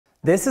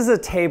This is a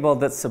table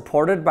that's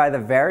supported by the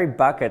very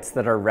buckets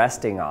that are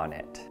resting on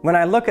it. When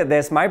I look at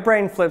this, my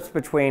brain flips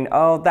between,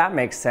 oh, that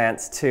makes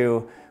sense,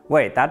 to,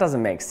 wait, that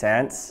doesn't make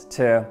sense,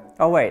 to,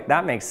 oh wait,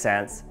 that makes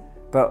sense,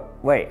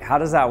 but wait, how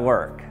does that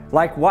work?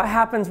 Like, what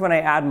happens when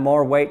I add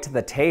more weight to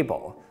the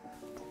table?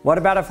 What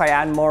about if I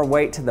add more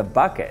weight to the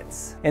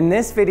buckets? In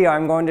this video,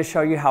 I'm going to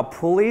show you how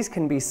pulleys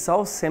can be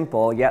so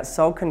simple yet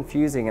so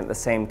confusing at the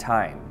same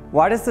time.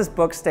 Why does this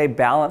book stay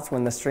balanced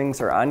when the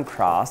strings are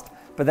uncrossed,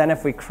 but then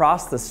if we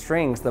cross the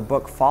strings, the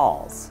book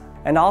falls?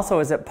 And also,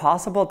 is it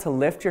possible to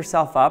lift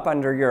yourself up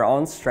under your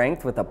own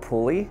strength with a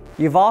pulley?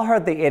 You've all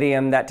heard the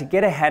idiom that to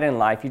get ahead in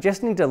life, you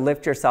just need to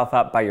lift yourself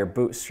up by your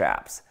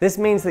bootstraps. This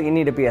means that you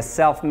need to be a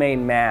self-made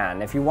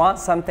man. If you want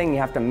something, you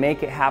have to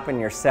make it happen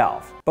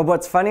yourself. But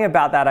what's funny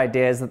about that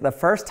idea is that the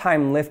first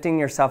time lifting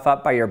yourself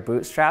up by your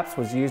bootstraps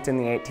was used in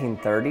the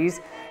 1830s,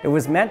 it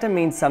was meant to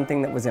mean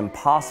something that was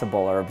impossible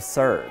or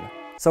absurd.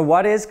 So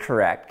what is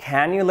correct?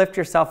 Can you lift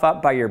yourself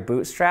up by your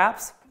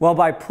bootstraps? Well,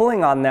 by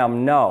pulling on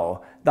them,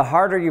 no. The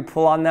harder you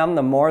pull on them,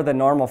 the more the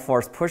normal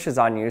force pushes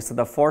on you, so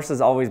the forces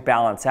always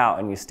balance out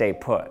and you stay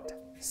put.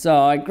 So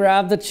I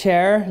grab the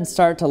chair and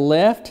start to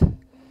lift.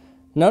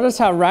 Notice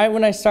how right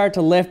when I start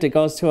to lift, it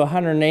goes to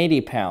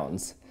 180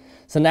 pounds.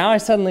 So now I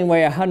suddenly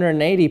weigh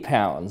 180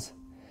 pounds.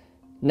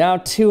 Now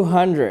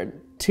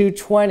 200,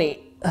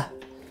 220,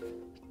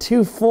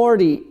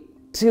 240,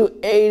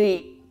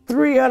 280,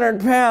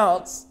 300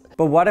 pounds.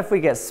 But what if we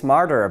get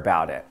smarter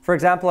about it? For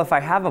example, if I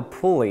have a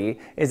pulley,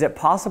 is it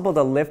possible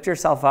to lift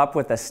yourself up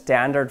with a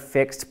standard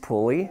fixed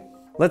pulley?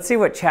 Let's see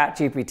what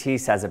ChatGPT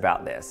says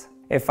about this.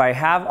 If I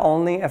have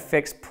only a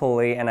fixed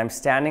pulley and I'm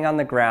standing on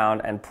the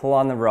ground and pull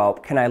on the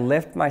rope, can I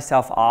lift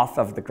myself off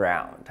of the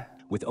ground?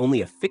 With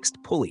only a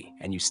fixed pulley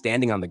and you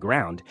standing on the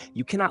ground,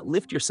 you cannot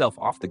lift yourself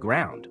off the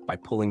ground by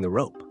pulling the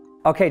rope.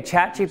 Okay,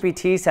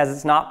 ChatGPT says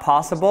it's not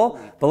possible,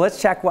 but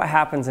let's check what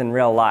happens in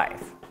real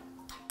life.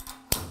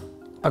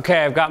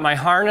 Okay, I've got my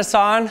harness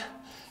on,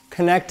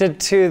 connected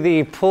to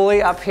the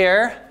pulley up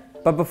here.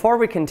 But before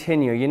we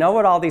continue, you know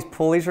what all these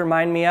pulleys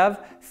remind me of?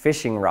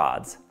 Fishing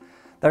rods.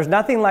 There's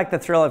nothing like the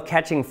thrill of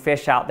catching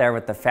fish out there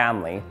with the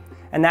family.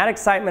 And that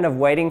excitement of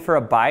waiting for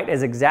a bite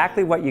is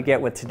exactly what you get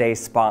with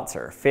today's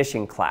sponsor,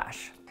 Fishing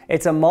Clash.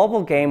 It's a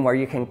mobile game where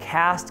you can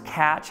cast,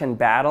 catch, and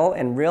battle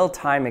in real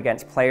time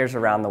against players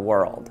around the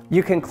world.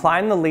 You can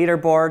climb the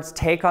leaderboards,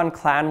 take on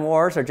clan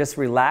wars, or just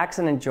relax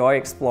and enjoy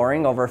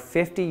exploring over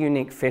 50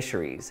 unique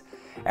fisheries.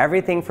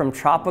 Everything from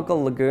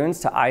tropical lagoons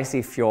to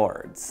icy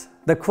fjords.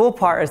 The cool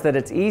part is that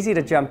it's easy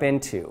to jump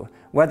into,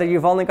 whether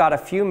you've only got a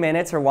few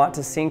minutes or want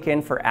to sink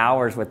in for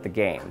hours with the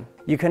game.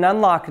 You can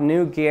unlock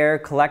new gear,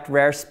 collect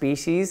rare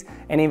species,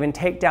 and even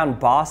take down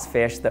boss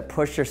fish that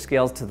push your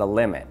skills to the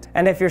limit.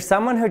 And if you're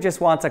someone who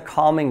just wants a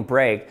calming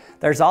break,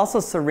 there's also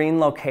serene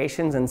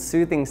locations and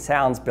soothing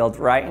sounds built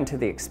right into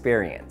the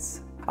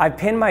experience. I've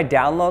pinned my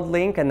download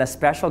link and the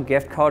special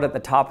gift code at the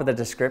top of the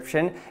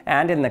description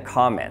and in the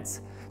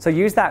comments. So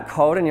use that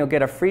code and you'll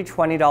get a free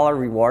 $20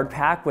 reward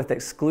pack with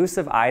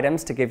exclusive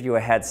items to give you a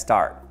head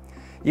start.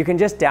 You can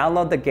just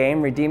download the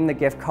game, redeem the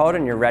gift code,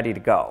 and you're ready to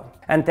go.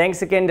 And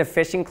thanks again to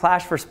Fishing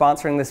Clash for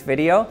sponsoring this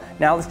video.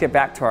 Now let's get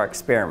back to our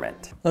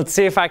experiment. Let's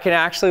see if I can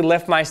actually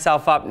lift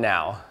myself up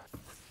now.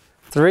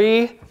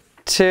 3,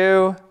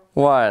 2,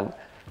 1.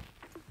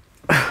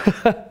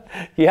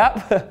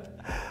 Yep,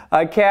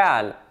 I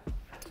can.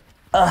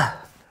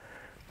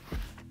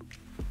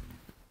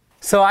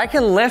 So I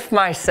can lift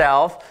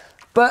myself,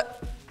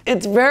 but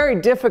it's very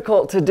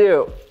difficult to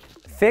do.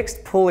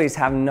 Fixed pulleys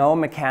have no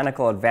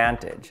mechanical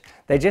advantage.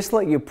 They just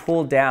let you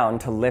pull down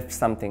to lift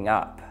something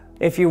up.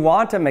 If you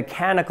want a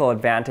mechanical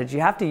advantage, you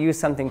have to use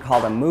something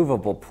called a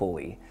movable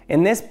pulley.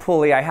 In this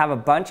pulley, I have a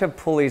bunch of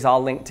pulleys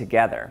all linked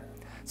together.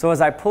 So as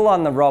I pull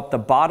on the rope, the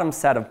bottom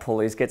set of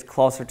pulleys gets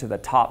closer to the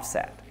top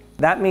set.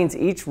 That means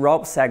each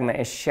rope segment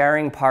is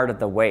sharing part of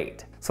the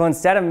weight. So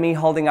instead of me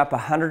holding up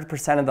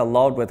 100% of the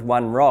load with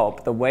one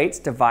rope, the weight's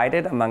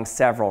divided among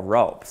several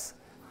ropes.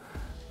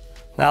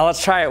 Now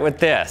let's try it with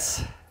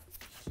this.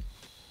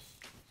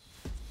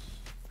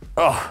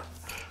 Oh,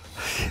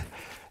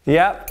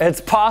 yep, it's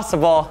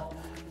possible.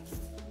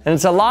 And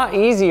it's a lot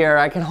easier.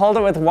 I can hold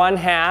it with one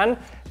hand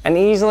and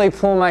easily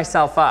pull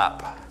myself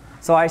up.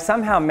 So I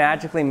somehow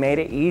magically made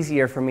it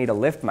easier for me to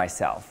lift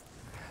myself.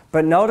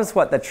 But notice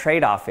what the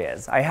trade-off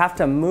is. I have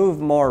to move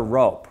more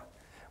rope.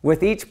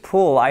 With each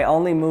pull, I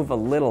only move a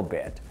little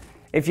bit.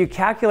 If you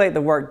calculate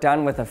the work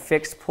done with a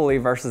fixed pulley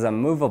versus a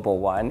movable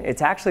one,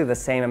 it's actually the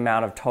same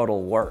amount of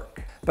total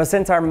work. But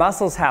since our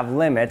muscles have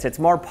limits, it's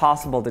more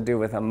possible to do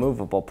with a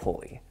movable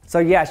pulley. So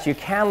yes, you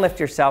can lift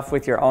yourself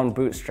with your own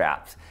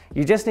bootstraps.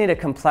 You just need a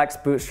complex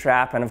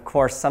bootstrap and of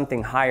course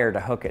something higher to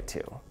hook it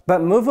to.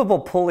 But movable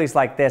pulleys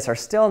like this are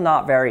still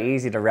not very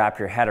easy to wrap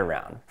your head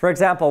around. For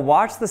example,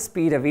 watch the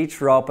speed of each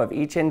rope of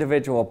each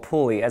individual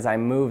pulley as I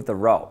move the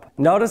rope.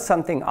 Notice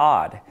something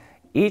odd.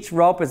 Each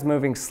rope is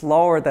moving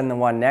slower than the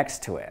one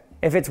next to it.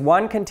 If it's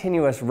one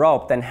continuous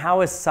rope, then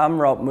how is some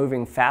rope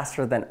moving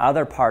faster than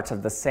other parts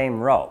of the same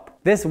rope?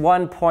 This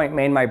one point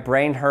made my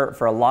brain hurt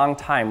for a long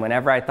time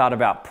whenever I thought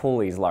about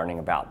pulleys learning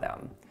about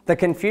them. The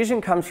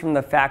confusion comes from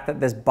the fact that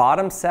this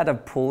bottom set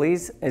of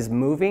pulleys is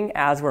moving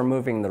as we're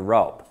moving the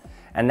rope,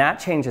 and that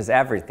changes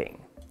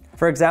everything.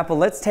 For example,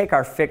 let's take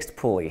our fixed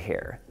pulley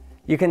here.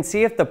 You can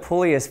see if the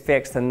pulley is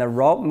fixed, then the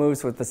rope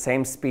moves with the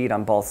same speed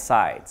on both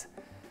sides.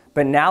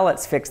 But now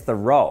let's fix the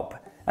rope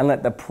and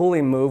let the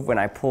pulley move when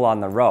I pull on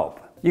the rope.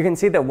 You can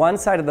see that one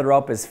side of the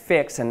rope is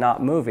fixed and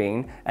not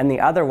moving, and the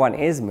other one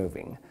is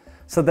moving.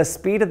 So the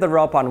speed of the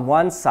rope on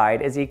one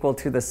side is equal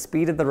to the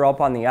speed of the rope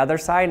on the other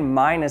side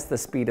minus the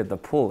speed of the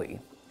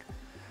pulley.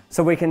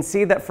 So we can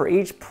see that for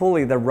each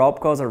pulley the rope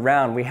goes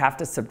around, we have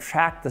to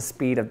subtract the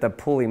speed of the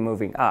pulley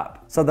moving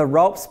up. So the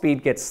rope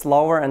speed gets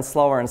slower and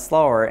slower and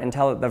slower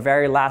until at the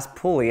very last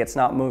pulley it's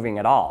not moving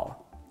at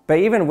all. But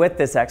even with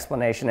this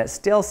explanation, it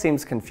still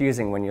seems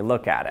confusing when you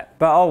look at it.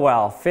 But oh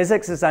well,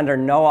 physics is under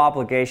no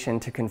obligation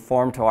to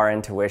conform to our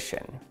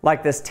intuition.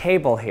 Like this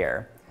table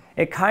here.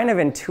 It kind of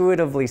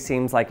intuitively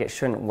seems like it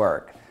shouldn't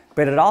work,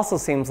 but it also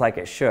seems like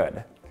it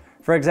should.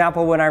 For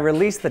example, when I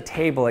release the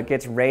table, it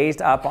gets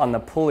raised up on the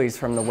pulleys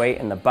from the weight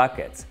in the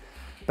buckets,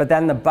 but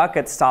then the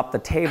buckets stop the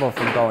table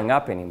from going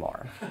up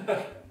anymore.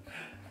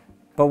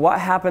 But what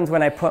happens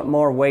when I put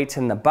more weights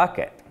in the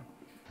bucket?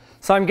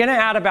 So I'm gonna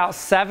add about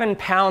 7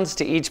 pounds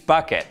to each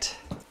bucket.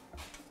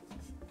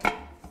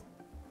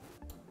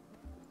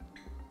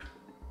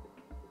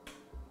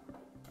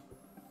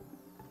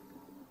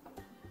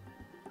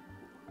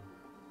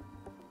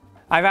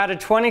 I've added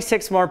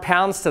 26 more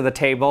pounds to the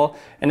table,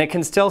 and it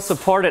can still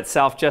support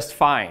itself just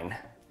fine.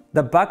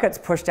 The buckets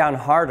push down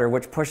harder,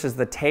 which pushes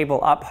the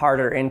table up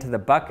harder into the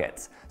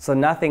buckets, so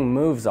nothing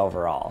moves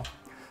overall.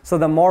 So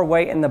the more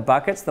weight in the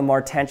buckets, the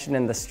more tension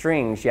in the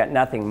strings, yet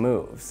nothing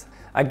moves.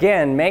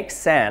 Again, makes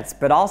sense,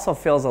 but also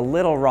feels a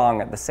little wrong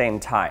at the same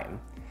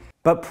time.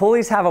 But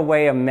pulleys have a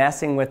way of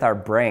messing with our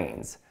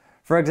brains.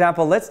 For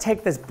example, let's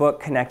take this book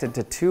connected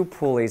to 2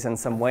 pulleys and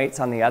some weights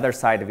on the other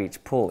side of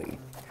each pulley.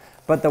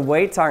 But the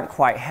weights aren't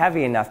quite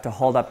heavy enough to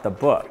hold up the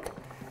book,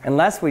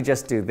 unless we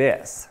just do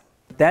this.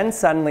 Then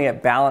suddenly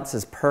it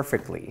balances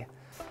perfectly.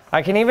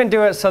 I can even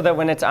do it so that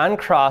when it's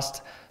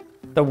uncrossed,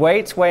 the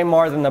weights weigh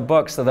more than the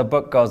book, so the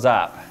book goes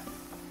up.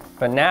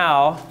 But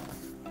now,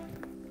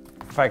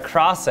 if I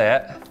cross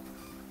it,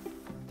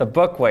 the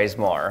book weighs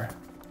more.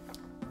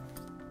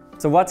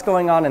 So what's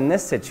going on in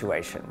this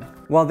situation?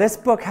 Well, this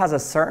book has a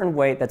certain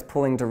weight that's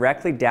pulling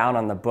directly down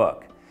on the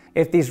book.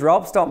 If these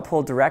ropes don't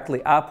pull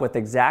directly up with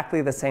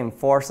exactly the same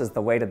force as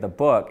the weight of the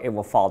book, it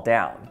will fall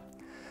down.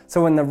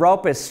 So when the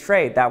rope is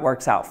straight, that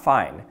works out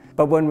fine.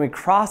 But when we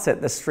cross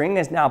it, the string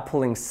is now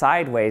pulling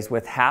sideways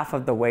with half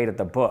of the weight of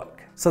the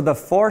book. So the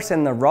force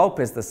in the rope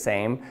is the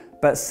same,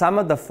 but some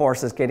of the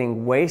force is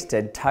getting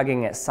wasted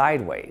tugging it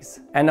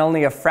sideways. And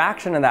only a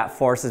fraction of that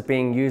force is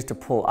being used to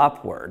pull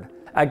upward.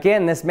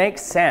 Again, this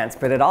makes sense,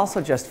 but it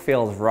also just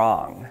feels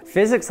wrong.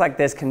 Physics like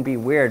this can be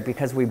weird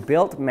because we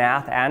built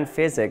math and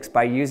physics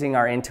by using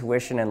our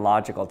intuition and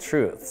logical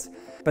truths.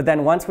 But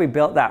then once we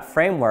built that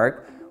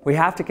framework, we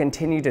have to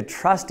continue to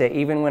trust it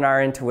even when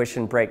our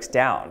intuition breaks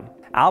down.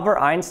 Albert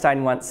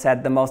Einstein once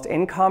said the most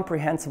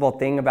incomprehensible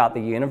thing about the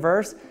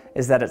universe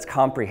is that it's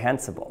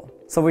comprehensible.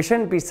 So we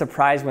shouldn't be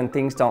surprised when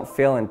things don't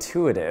feel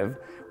intuitive.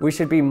 We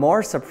should be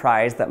more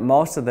surprised that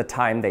most of the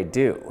time they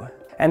do.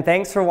 And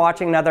thanks for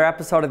watching another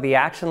episode of the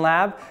Action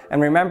Lab.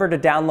 And remember to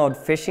download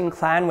Fishing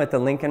Clan with the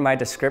link in my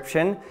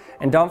description.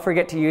 And don't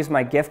forget to use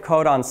my gift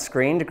code on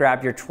screen to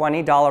grab your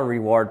 $20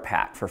 reward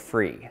pack for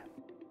free.